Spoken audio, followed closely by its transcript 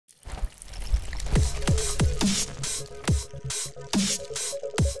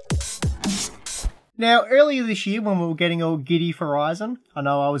Now, earlier this year when we were getting all giddy for Ryzen, I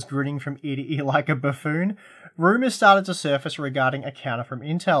know I was grinning from ear to ear like a buffoon, rumours started to surface regarding a counter from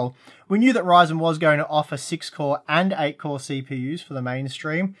Intel. We knew that Ryzen was going to offer 6-core and 8-core CPUs for the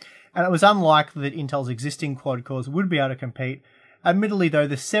mainstream, and it was unlikely that Intel's existing quad-cores would be able to compete. Admittedly though,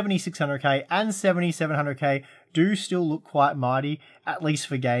 the 7600K and 7700K do still look quite mighty, at least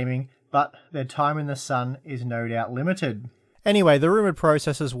for gaming, but their time in the sun is no doubt limited. Anyway, the rumoured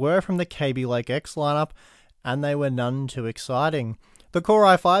processors were from the Kaby Lake-X lineup, and they were none too exciting. The Core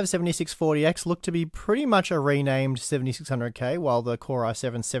i5-7640X looked to be pretty much a renamed 7600K, while the Core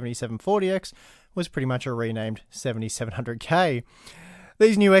i7-7740X was pretty much a renamed 7700K.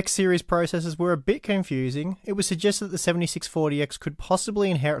 These new X-series processors were a bit confusing. It was suggested that the 7640X could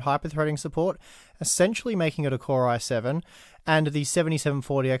possibly inherit hyperthreading support, essentially making it a Core i7, and the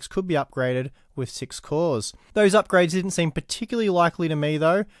 7740X could be upgraded with 6 cores. Those upgrades didn't seem particularly likely to me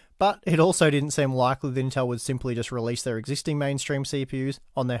though, but it also didn't seem likely that Intel would simply just release their existing mainstream CPUs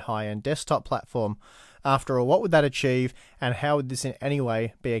on their high-end desktop platform. After all, what would that achieve, and how would this in any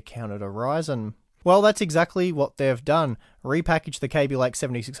way be a counter to Ryzen? Well, that's exactly what they've done. Repackage the Kaby Lake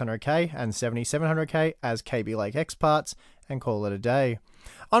 7600K and 7700K as Kaby Lake-X parts and call it a day.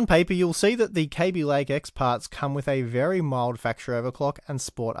 On paper, you'll see that the Kaby Lake-X parts come with a very mild factory overclock and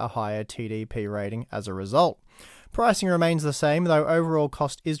sport a higher TDP rating as a result. Pricing remains the same, though overall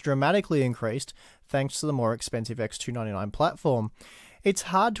cost is dramatically increased thanks to the more expensive X299 platform. It's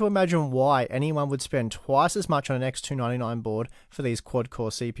hard to imagine why anyone would spend twice as much on an X299 board for these quad-core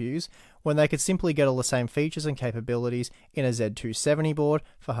CPUs when they could simply get all the same features and capabilities in a Z270 board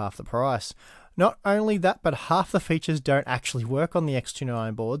for half the price. Not only that, but half the features don't actually work on the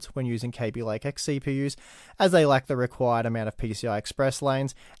X299 boards when using Kaby Lake-X CPUs, as they lack the required amount of PCI Express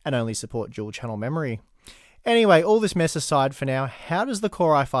lanes and only support dual-channel memory. Anyway, all this mess aside for now, how does the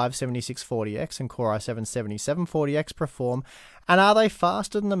Core i5-7640X and Core i7-7740X perform, and are they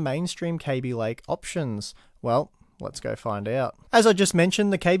faster than the mainstream Kaby Lake options? Well, let's go find out. As I just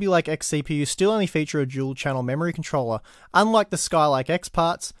mentioned, the Kaby Lake-X CPUs still only feature a dual-channel memory controller, unlike the Skylake-X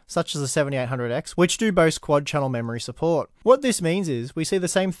parts, such as the 7800X, which do boast quad-channel memory support. What this means is, we see the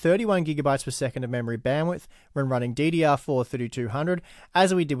same 31GB per second of memory bandwidth when running DDR4 3200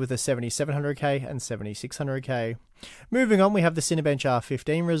 as we did with the 7700K and 7600K. Moving on, we have the Cinebench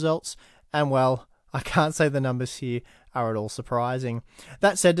R15 results, and well, I can't say the numbers here are at all surprising.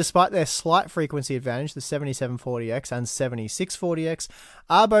 That said, despite their slight frequency advantage, the 7740X and 7640X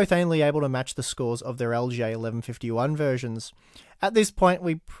are both only able to match the scores of their LGA 1151 versions. At this point,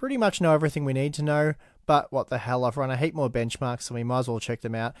 we pretty much know everything we need to know, but what the hell, I've run a heap more benchmarks, so we might as well check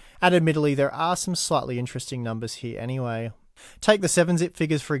them out, and admittedly there are some slightly interesting numbers here anyway. Take the 7-zip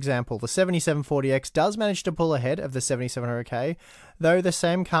figures for example. The 7740X does manage to pull ahead of the 7700K, though the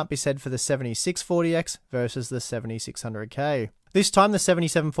same can't be said for the 7640X versus the 7600K. This time the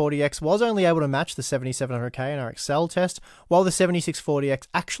 7740X was only able to match the 7700K in our Excel test, while the 7640X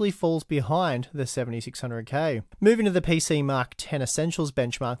actually falls behind the 7600K. Moving to the PCMark 10 Essentials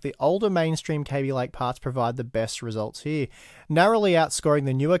benchmark, the older mainstream Kaby Lake parts provide the best results here, narrowly outscoring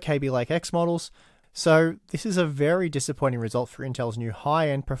the newer Kaby Lake-X models. So this is a very disappointing result for Intel's new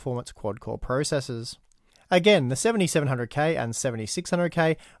high-end performance quad-core processors. Again, the 7700K and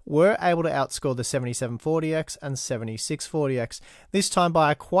 7600K were able to outscore the 7740X and 7640X, this time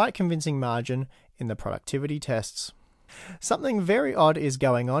by a quite convincing margin in the productivity tests. Something very odd is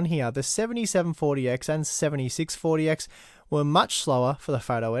going on here. The 7740X and 7640X were much slower for the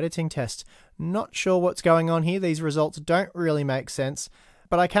photo editing test. Not sure what's going on here, these results don't really make sense,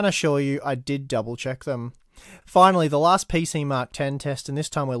 but I can assure you I did double check them. Finally, the last PCMark 10 test, and this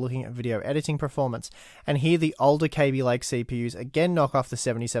time we're looking at video editing performance, and here the older Kaby Lake CPUs again knock off the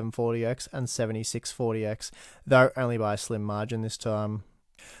 7740X and 7640X, though only by a slim margin this time.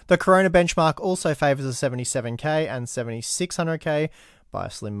 The Corona benchmark also favours the 77K and 7600K by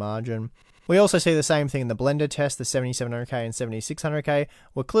a slim margin. We also see the same thing in the blender test. The 7700K and 7600K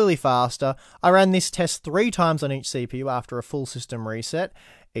were clearly faster. I ran this test 3 times on each CPU after a full system reset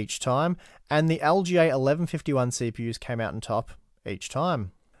each time, and the LGA 1151 CPUs came out on top each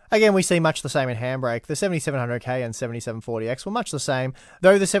time. Again, we see much the same in HandBrake. The 7700K and 7740X were much the same,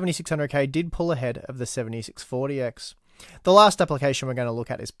 though the 7600K did pull ahead of the 7640X. The last application we're going to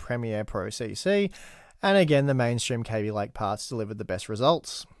look at is Premiere Pro CC, and again the mainstream Kaby Lake parts delivered the best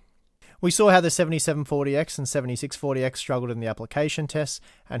results. We saw how the 7740X and 7640X struggled in the application tests,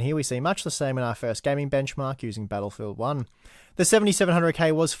 and here we see much the same in our first gaming benchmark using Battlefield 1. The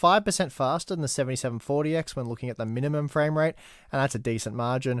 7700K was 5% faster than the 7740X when looking at the minimum frame rate, and that's a decent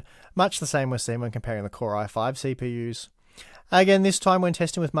margin. Much the same was seen when comparing the Core i5 CPUs. Again, this time when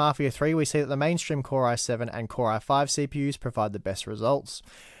testing with Mafia III, we see that the mainstream Core i7 and Core i5 CPUs provide the best results.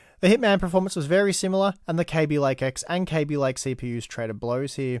 The Hitman performance was very similar, and the Kaby Lake-X and Kaby Lake CPUs traded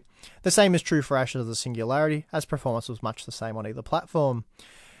blows here. The same is true for Ashes of the Singularity, as performance was much the same on either platform.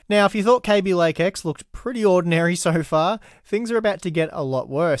 Now, if you thought Kaby Lake-X looked pretty ordinary so far, things are about to get a lot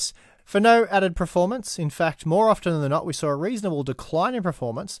worse. For no added performance, in fact, more often than not, we saw a reasonable decline in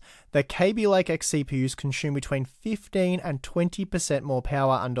performance. The Kaby Lake-X CPUs consume between 15 and 20% more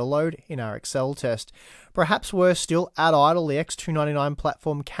power under load in our Excel test. Perhaps worse still, at idle, the X299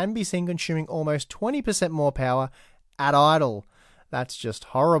 platform can be seen consuming almost 20% more power at idle. That's just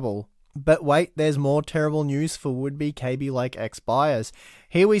horrible. But wait, there's more terrible news for would-be Kaby Lake-X buyers.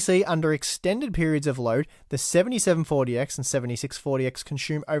 Here we see, under extended periods of load, the 7740X and 7640X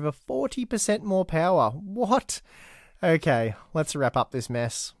consume over 40% more power. What? Okay, let's wrap up this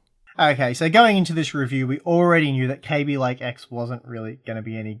mess. Okay, so going into this review, we already knew that Kaby Lake-X wasn't really going to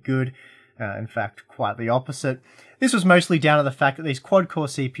be any good. In fact, quite the opposite. This was mostly down to the fact that these quad-core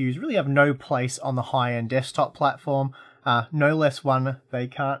CPUs really have no place on the high-end desktop platform. No less one they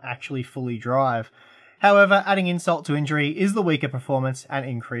can't actually fully drive. However, adding insult to injury is the weaker performance and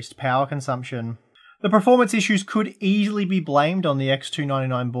increased power consumption. The performance issues could easily be blamed on the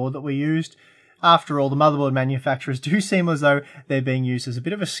X299 board that we used. After all, the motherboard manufacturers do seem as though they're being used as a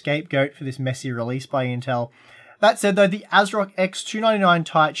bit of a scapegoat for this messy release by Intel. That said though, the ASRock X299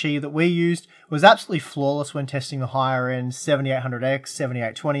 Taichi that we used was absolutely flawless when testing the higher end 7800X,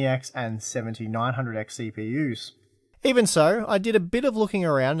 7820X and 7900X CPUs. Even so, I did a bit of looking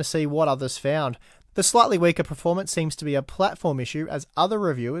around to see what others found. The slightly weaker performance seems to be a platform issue, as other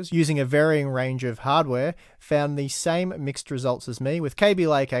reviewers, using a varying range of hardware, found the same mixed results as me, with Kaby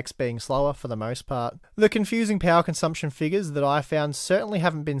Lake-X being slower for the most part. The confusing power consumption figures that I found certainly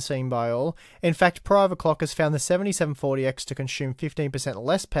haven't been seen by all. In fact, ProOverclockers found the 7740X to consume 15%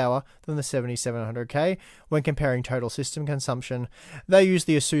 less power than the 7700K when comparing total system consumption. They used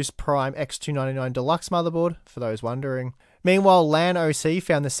the Asus Prime X299 Deluxe motherboard, for those wondering. Meanwhile, LAN OC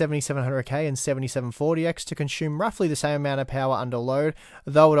found the 7700K and 7740X to consume roughly the same amount of power under load,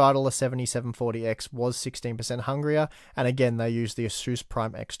 though at idle the 7740X was 16% hungrier, and again they used the Asus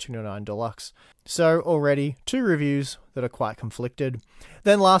Prime X299 Deluxe. So already, two reviews that are quite conflicted.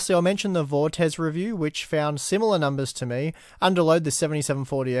 Then lastly, I'll mention the Vortez review, which found similar numbers to me. Under load, the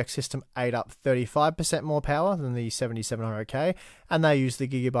 7740X system ate up 35% more power than the 7700K, and they used the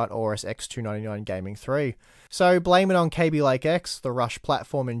Gigabyte Aorus X299 Gaming 3. So blame it on Kaby Lake-X, the Rush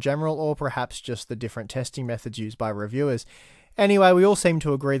platform in general, or perhaps just the different testing methods used by reviewers. Anyway, we all seem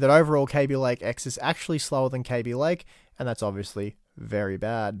to agree that overall Kaby Lake-X is actually slower than Kaby Lake, and that's obviously very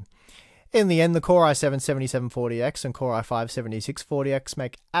bad. In the end, the Core i7-7740X and Core i5-7640X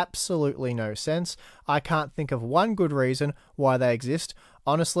make absolutely no sense. I can't think of one good reason why they exist.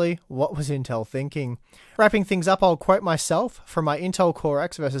 Honestly, what was Intel thinking? Wrapping things up, I'll quote myself from my Intel Core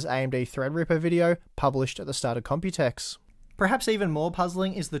X vs AMD Threadripper video published at the start of Computex. Perhaps even more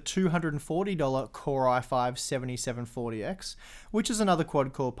puzzling is the $240 Core i5-7740X, which is another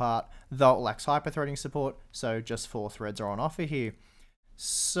quad-core part, though it lacks hyperthreading support, so just 4 threads are on offer here.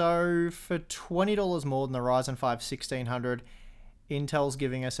 So for $20 more than the Ryzen 5 1600, Intel's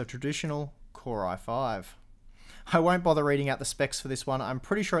giving us a traditional Core i5. I won't bother reading out the specs for this one. I'm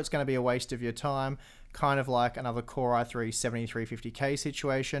pretty sure it's going to be a waste of your time, kind of like another Core i3 7350K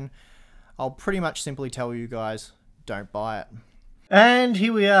situation. I'll pretty much simply tell you guys, don't buy it. And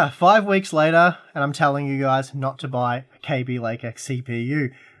here we are, 5 weeks later, and I'm telling you guys not to buy a Kaby Lake-X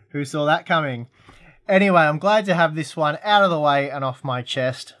CPU. Who saw that coming? Anyway, I'm glad to have this one out of the way and off my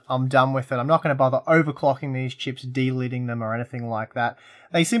chest. I'm done with it. I'm not going to bother overclocking these chips, delidding them or anything like that.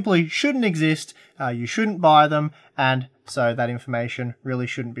 They simply shouldn't exist, you shouldn't buy them, and so that information really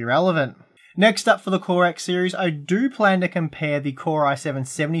shouldn't be relevant. Next up for the Core X series, I do plan to compare the Core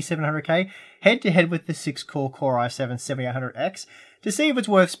i7-7740K head-to-head with the 6-core Core i7-7800X to see if it's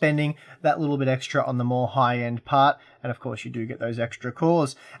worth spending that little bit extra on the more high-end part, and of course you do get those extra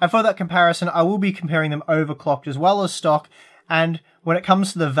cores. And for that comparison, I will be comparing them overclocked as well as stock, and when it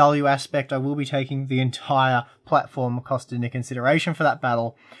comes to the value aspect, I will be taking the entire platform cost into consideration for that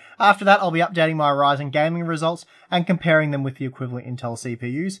battle. After that, I'll be updating my Ryzen gaming results and comparing them with the equivalent Intel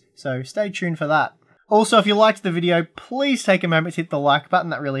CPUs, so stay tuned for that. Also, if you liked the video, please take a moment to hit the like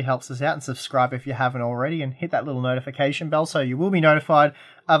button, that really helps us out, and subscribe if you haven't already, and hit that little notification bell so you will be notified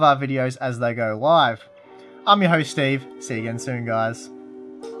of our videos as they go live. I'm your host Steve, see you again soon guys.